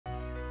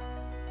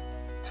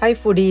Hi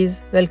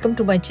foodies, welcome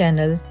to my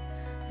channel.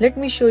 Let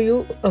me show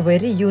you a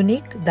very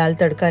unique dal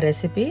tadka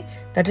recipe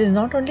that is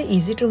not only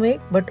easy to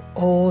make but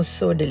oh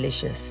so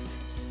delicious.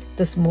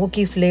 The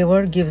smoky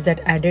flavor gives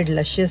that added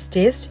luscious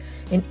taste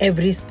in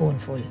every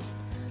spoonful.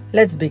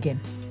 Let's begin.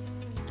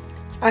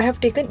 I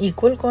have taken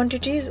equal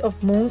quantities of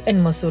moong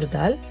and masoor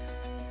dal,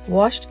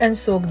 washed and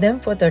soaked them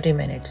for 30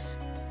 minutes.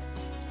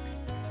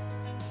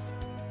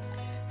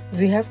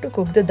 We have to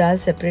cook the dal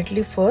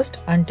separately first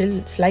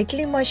until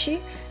slightly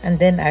mushy and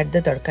then add the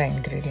tadka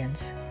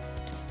ingredients.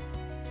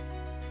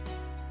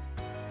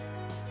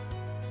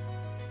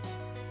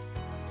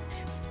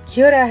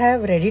 Here I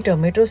have ready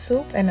tomato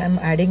soup and I am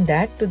adding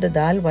that to the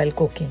dal while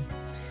cooking.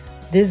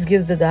 This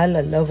gives the dal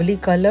a lovely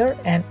color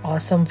and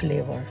awesome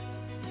flavor.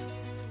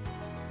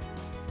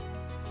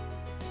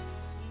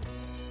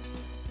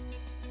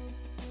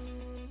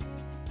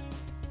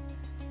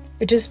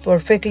 It is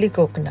perfectly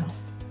cooked now.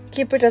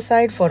 Keep it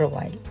aside for a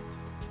while.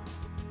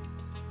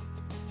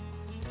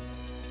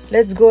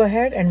 Let's go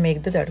ahead and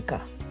make the tadka.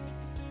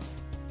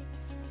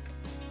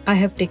 I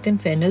have taken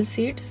fennel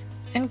seeds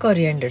and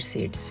coriander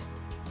seeds.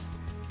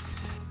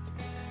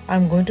 I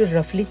am going to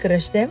roughly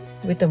crush them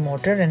with a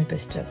mortar and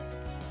pestle.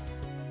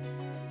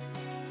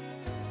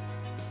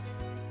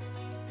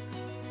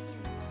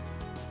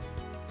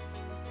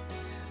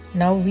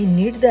 Now we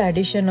need the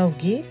addition of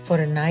ghee for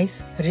a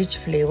nice rich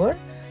flavor,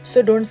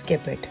 so don't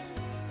skip it.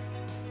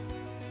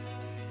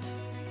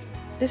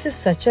 This is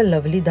such a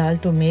lovely dal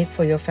to make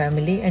for your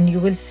family and you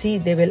will see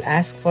they will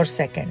ask for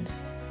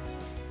seconds.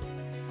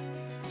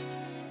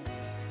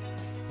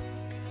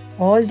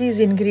 All these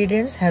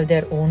ingredients have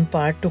their own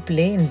part to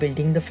play in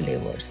building the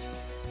flavors.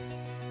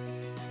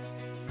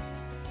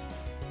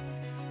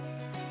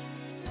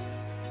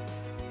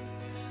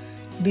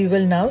 We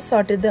will now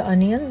saute the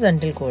onions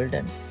until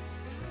golden.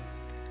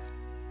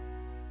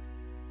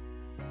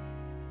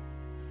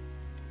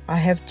 I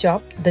have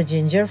chopped the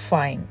ginger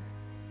fine.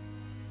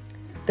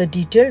 The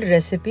detailed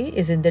recipe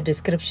is in the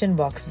description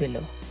box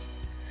below.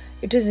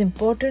 It is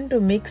important to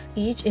mix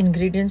each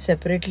ingredient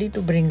separately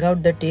to bring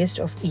out the taste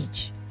of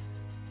each.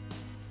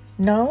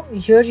 Now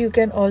here you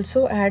can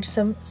also add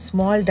some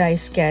small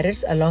diced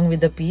carrots along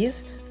with the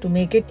peas to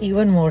make it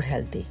even more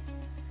healthy.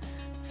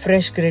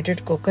 Fresh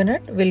grated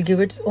coconut will give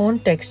its own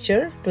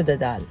texture to the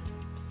dal.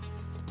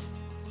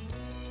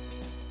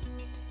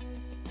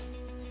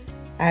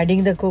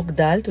 Adding the cooked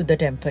dal to the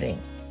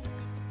tempering.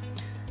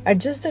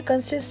 Adjust the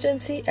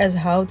consistency as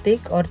how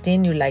thick or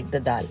thin you like the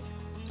dal.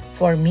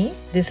 For me,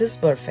 this is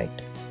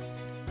perfect.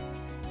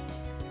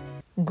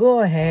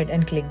 Go ahead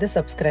and click the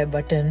subscribe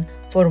button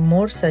for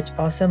more such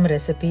awesome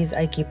recipes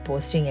I keep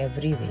posting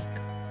every week.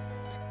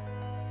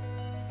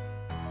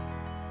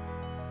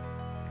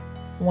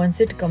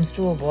 Once it comes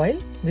to a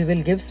boil, we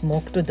will give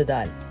smoke to the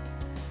dal.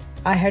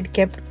 I had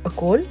kept a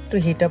coal to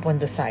heat up on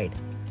the side.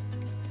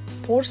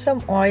 Pour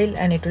some oil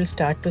and it will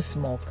start to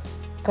smoke.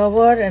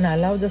 Cover and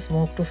allow the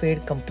smoke to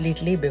fade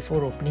completely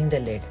before opening the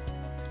lid.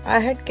 I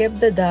had kept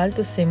the dal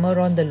to simmer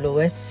on the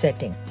lowest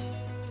setting.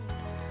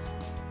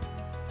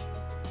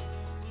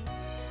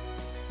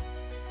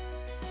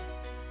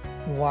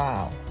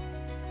 Wow!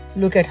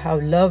 Look at how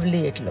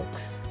lovely it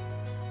looks.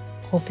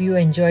 Hope you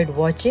enjoyed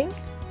watching.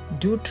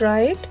 Do try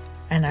it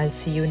and I'll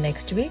see you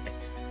next week.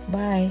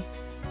 Bye.